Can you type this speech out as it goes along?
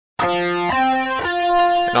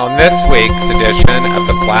And on this week's edition of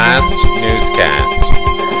the BLAST Newscast,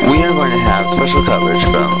 we are going to have special coverage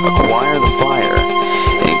from Acquire the Fire,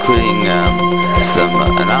 including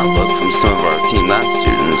an outlook from some of our Team BLAST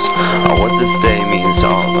students on what this day means to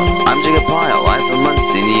all of them. I'm Jacob Pyle, live from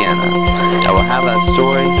Muncie, Indiana, and we'll have that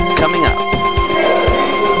story coming up.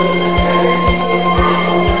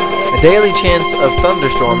 A daily chance of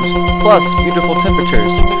thunderstorms, plus beautiful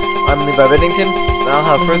temperatures. I'm Levi Bennington, and I'll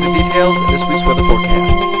have further details in this week's weather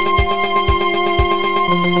forecast.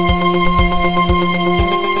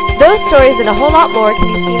 Those stories and a whole lot more can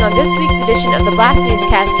be seen on this week's edition of the BLAST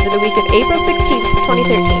Newscast for the week of April 16th,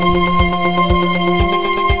 2013.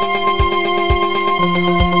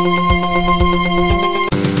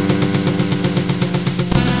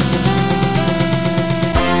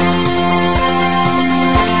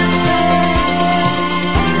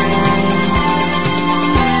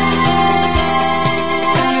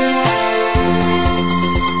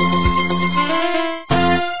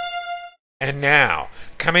 and now,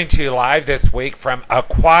 coming to you live this week from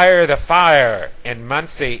Acquire the Fire in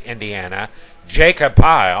Muncie, Indiana, Jacob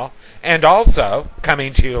Pyle, and also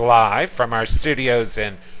coming to you live from our studios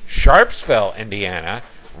in Sharpsville, Indiana,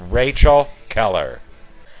 Rachel Keller.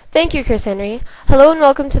 Thank you, Chris Henry. Hello and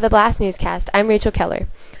welcome to the BLAST Newscast. I'm Rachel Keller.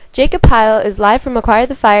 Jacob Pyle is live from Acquire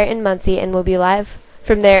the Fire in Muncie and will be live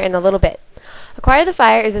from there in a little bit. Acquire the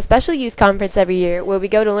Fire is a special youth conference every year where we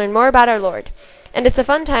go to learn more about our Lord. And it's a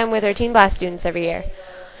fun time with our Teen BLAST students every year.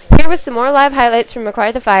 Here with some more live highlights from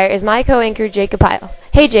Acquire the Fire is my co-anchor, Jacob Pyle.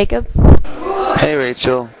 Hey, Jacob. Hey,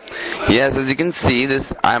 Rachel. Yes, as you can see,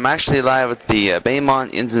 I'm actually live at the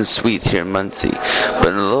Baymont Inns and Suites here in Muncie. But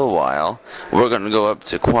in a little while, we're going to go up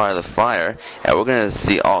to Acquire the Fire, and we're going to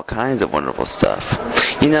see all kinds of wonderful stuff.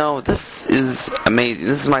 You know, this is amazing.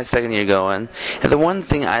 This is my second year going, and the one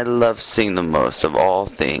thing I love seeing the most of all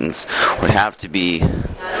things would have to be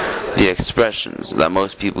the expressions that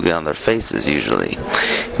most people get on their faces usually.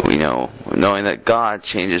 You know, knowing that God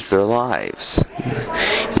changes their lives.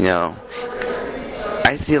 You know,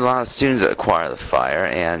 I see a lot of students that Acquire the Fire,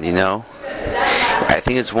 and you know, I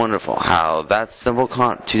think it's wonderful how that simple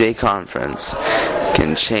two-day conference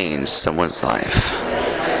can change someone's life.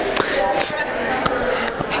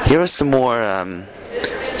 Here is some more.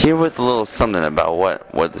 Here with a little something about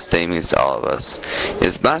what this day means to all of us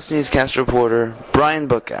is BLAST Newscast reporter Brian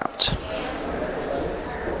Bookout.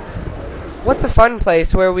 What's a fun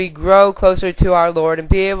place where we grow closer to our Lord and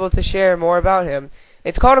be able to share more about Him?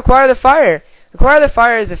 It's called Acquire the Fire. Acquire the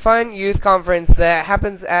Fire is a fun youth conference that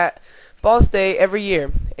happens at Ball State every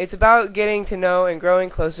year. It's about getting to know and growing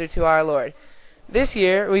closer to our Lord. This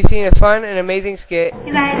year, we've seen a fun and amazing skit.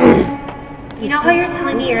 You guys, you know how you were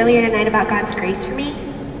telling me earlier tonight about God's grace for me?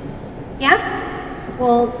 Yeah?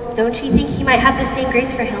 Well, don't you think He might have the same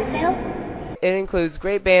grace for Hillsdale? It includes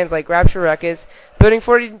great bands like Rapture Ruckus, Building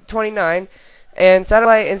 4029, and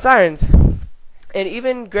Satellite and Sirens, and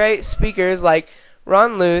even great speakers like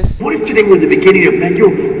Ron Luce. What if today was the beginning of, man,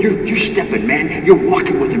 you're stepping, man, you're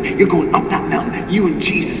walking with Him, you're going up that mountain, you and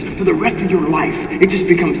Jesus, for the rest of your life. It just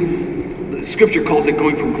becomes, the Scripture calls it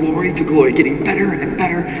going from glory to glory, getting better and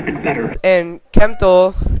better and better. And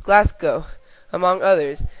Kempthal Glasgow, among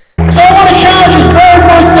others. So I want to challenge you very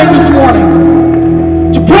first thing this morning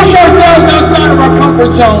to push ourselves outside of our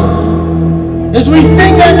comfort zone. As we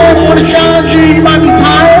think that word, I want to challenge you. You might be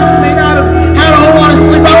tired, you may not have had a whole lot of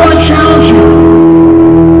sleep. I want to challenge you.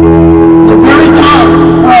 You're very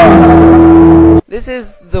tired. This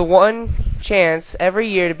is the one chance every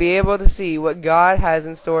year to be able to see what God has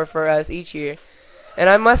in store for us each year. And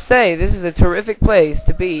I must say, this is a terrific place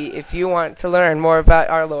to be if you want to learn more about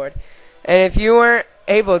our Lord. And if you weren't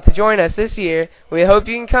able to join us this year, we hope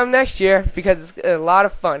you can come next year because it's a lot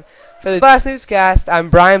of fun. For the BLAST Newscast, I'm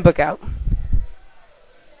Brian Bookout.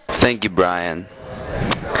 Thank you, Brian.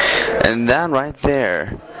 And that right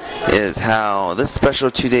there is how this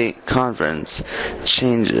special two-day conference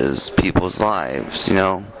changes people's lives. You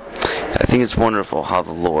know, I think it's wonderful how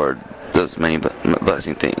the Lord does many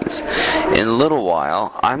blessing things. In a little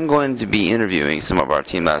while, I'm going to be interviewing some of our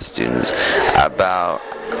Team BLAST students about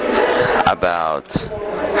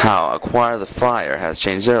how Acquire the Fire has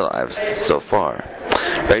changed their lives so far.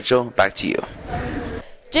 Rachel, back to you.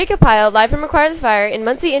 Jacob Pyle, live from Acquire the Fire in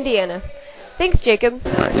Muncie, Indiana. Thanks, Jacob.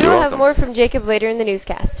 Right, We you're will welcome. have more from Jacob later in the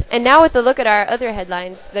newscast. And now with a look at our other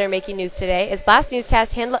headlines that are making news today is BLAST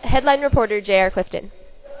Newscast headline reporter J.R. Clifton.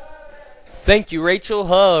 Thank you, Rachel.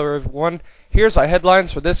 Hello, everyone. Here's our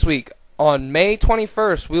headlines for this week. On May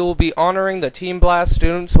 21st, we will be honoring the Team BLAST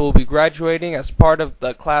students who will be graduating as part of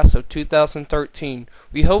the class of 2013.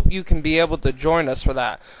 We hope you can be able to join us for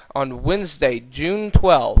that. On Wednesday, June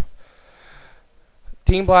 12th,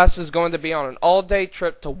 Team Blast is going to be on an all-day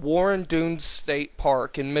trip to Warren Dunes State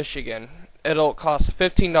Park in Michigan. It'll cost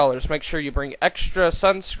 $15. Make sure you bring extra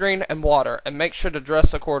sunscreen and water, and make sure to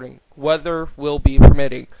dress according. Weather will be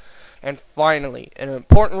permitting. And finally, an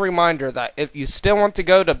important reminder that if you still want to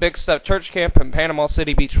go to Big Step Church Camp in Panama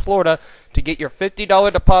City Beach, Florida, to get your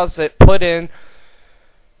 $50 deposit put in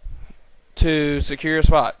to secure your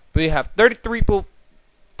spot. We have 33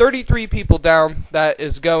 people down that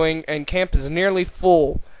is going, and camp is nearly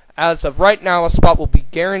full. As of right now, a spot will be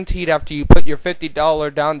guaranteed after you put your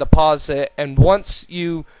 $50 down deposit, and once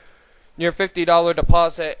your $50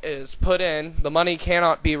 deposit is put in, the money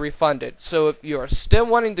cannot be refunded. So if you are still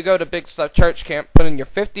wanting to go to Big Stuff Church Camp, put in your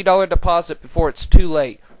 $50 deposit before it's too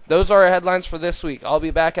late. Those are our headlines for this week. I'll be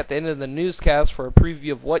back at the end of the newscast for a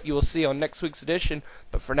preview of what you will see on next week's edition,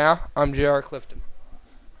 but for now, I'm J.R. Clifton.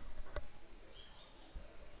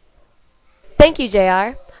 Thank you,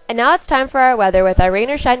 JR. And now it's time for our weather with our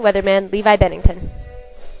rain or shine weatherman, Levi Bennington.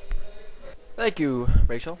 Thank you,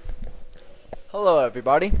 Rachel. Hello,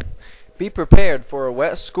 everybody. Be prepared for a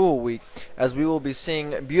wet school week, as we will be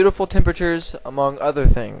seeing beautiful temperatures, among other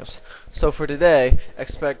things. So for today,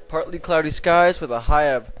 expect partly cloudy skies with a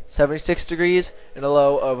high of 76 degrees and a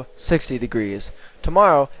low of 60 degrees.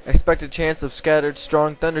 Tomorrow, expect a chance of scattered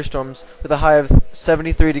strong thunderstorms with a high of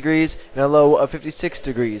 73 degrees and a low of 56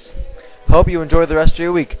 degrees. Hope you enjoy the rest of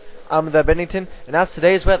your week. I'm Levi Bennington, and that's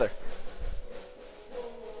today's weather.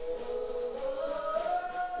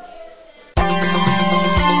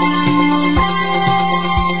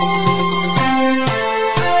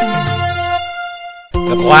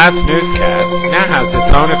 The BLAST Newscast now has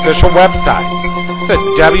its own official website. It's at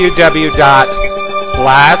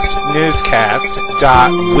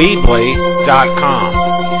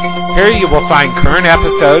www.blastnewscast.weebly.com. Here you will find current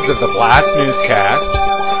episodes of the BLAST Newscast,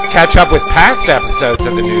 catch up with past episodes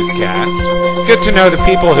of the newscast, get to know the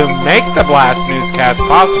people who make the BLAST Newscast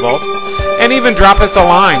possible, and even drop us a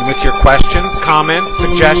line with your questions, comments,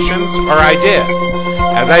 suggestions, or ideas.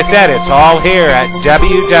 As I said, it's all here at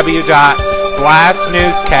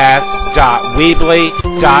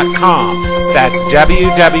www.blastnewscast.weebly.com. That's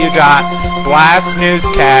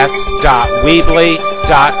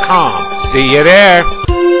www.blastnewscast.weebly.com. See you there.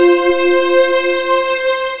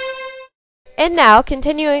 And now,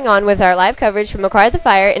 continuing on with our live coverage from Acquire the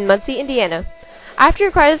Fire in Muncie, Indiana. After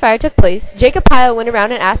Acquire the Fire took place, Jacob Pyle went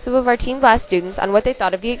around and asked some of our Team Blast students on what they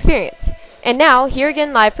thought of the experience. And now, here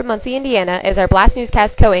again live from Muncie, Indiana, is our Blast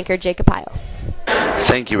Newscast co-anchor, Jacob Pyle.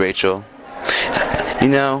 Thank you, Rachel. You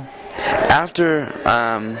know, I'd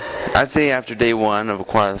say after day one of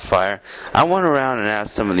Acquire the Fire, I went around and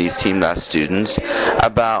asked some of these Team Blast students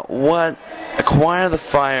about what Acquire the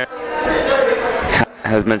Fire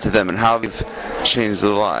has meant to them and how they've changed their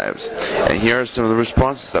lives. And here are some of the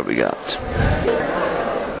responses that we got.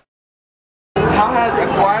 How has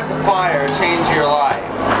Acquire the Fire changed your life?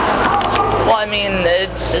 Well, I mean,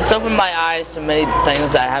 it's opened my eyes to many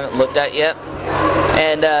things that I haven't looked at yet.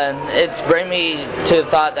 And it's bring me to the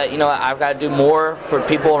thought that, you know, I've got to do more for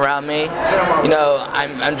people around me. You know,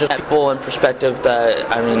 I'm just people in perspective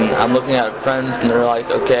that, I mean, I'm looking at friends and they're like,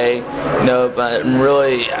 okay, you know, but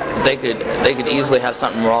really they could easily have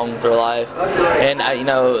something wrong with their life. And, you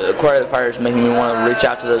know, Acquire the Fire is making me want to reach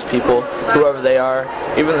out to those people, whoever they are,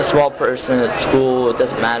 even the small person at school, it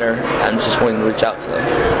doesn't matter. I'm just wanting to reach out to them.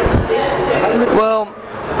 Well,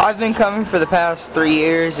 I've been coming for the past 3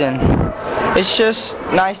 years, and it's just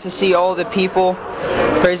nice to see all the people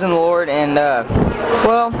praising the Lord, and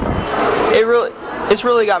well, it's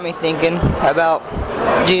really got me thinking about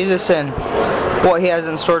Jesus and what He has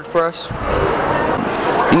in store for us.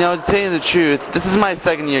 You know, to tell you the truth, this is my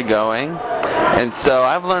second year going, and so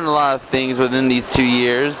I've learned a lot of things within these 2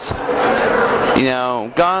 years. You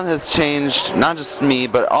know, God has changed not just me,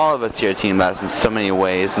 but all of us here at Team Blast in so many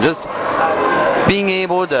ways. And just being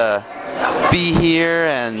able to be here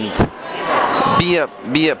and be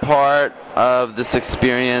a part of this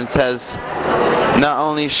experience has not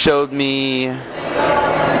only showed me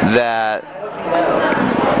that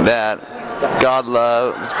God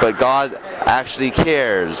loves, but God actually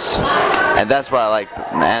cares. And that's what I like.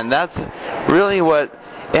 And that's really what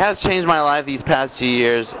it has changed my life these past 2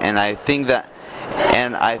 years, and I think that's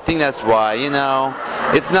why, you know,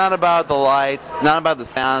 it's not about the lights, it's not about the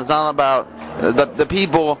sound, it's not about the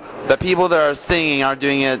people that are singing aren't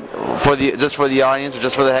doing it just for the audience or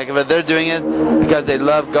just for the heck of it. They're doing it because they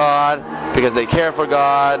love God, because they care for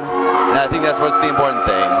God, and I think that's what's the important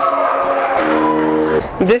thing.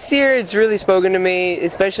 This year it's really spoken to me,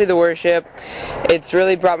 especially the worship. It's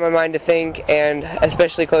really brought my mind to think, and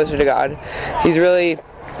especially closer to God. He's really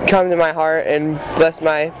come to my heart and blessed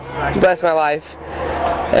my life.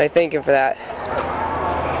 And I thank him for that.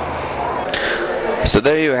 So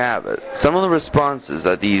there you have it. Some of the responses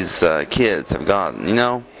that these kids have gotten. You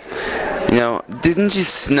know, didn't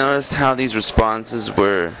you notice how these responses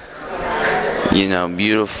were,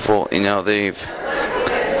 beautiful?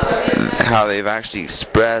 How they've actually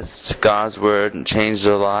expressed God's word and changed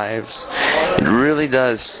their lives. It really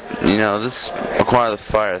does, this Acquire the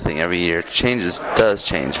Fire thing every year does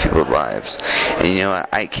change people's lives. And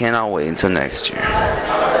I cannot wait until next year.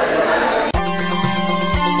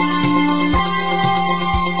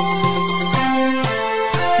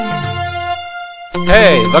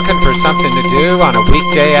 Hey, looking for something to do on a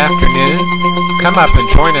weekday afternoon? Come up and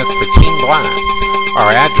join us for Teen Blast.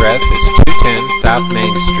 Our address is 210 South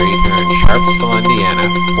Main Street here in Sharpsville, Indiana,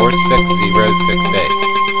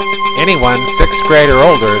 46068. Anyone 6th grade or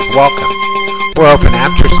older is welcome. We're open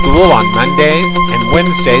after school on Mondays and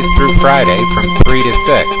Wednesdays through Friday from 3 to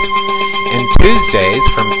 6, and Tuesdays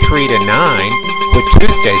from 3 to 9, with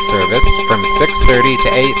Tuesday service from 6:30 to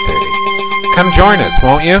 8:30. Come join us,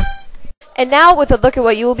 won't you? And now, with a look at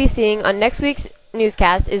what you will be seeing on next week's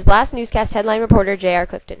newscast, is BLAST Newscast headline reporter J.R.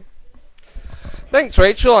 Clifton. Thanks,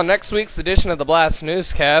 Rachel. On next week's edition of the BLAST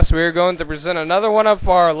Newscast, we are going to present another one of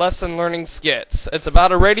our lesson learning skits. It's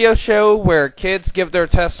about a radio show where kids give their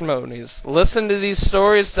testimonies. Listen to these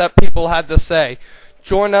stories that people had to say.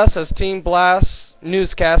 Join us as Team BLAST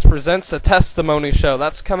Newscast presents the Testimony Show.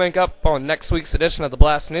 That's coming up on next week's edition of the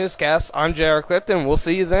BLAST Newscast. I'm J.R. Clifton. We'll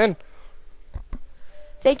see you then.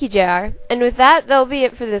 Thank you, JR. And with that, that'll be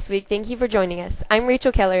it for this week. Thank you for joining us. I'm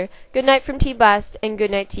Rachel Keller. Good night from Team Blast, and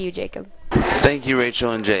good night to you, Jacob. Thank you,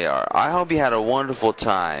 Rachel and JR. I hope you had a wonderful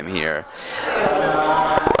time here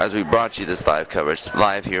as we brought you this live coverage,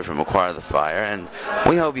 live here from Acquire the Fire, and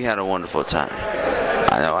we hope you had a wonderful time.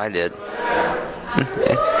 I know I did.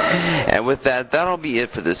 And with that, that'll be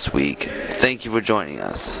it for this week. Thank you for joining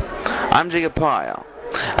us. I'm Jacob Pyle.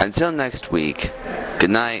 Until next week,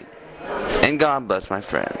 good night. And God bless my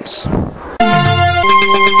friends.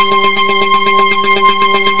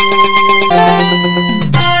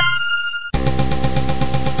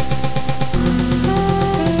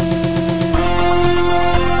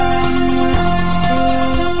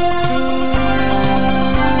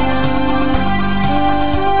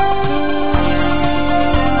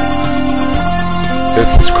 This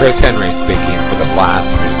is Chris Henry speaking for the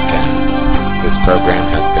BLAST Newscast. This program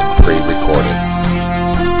has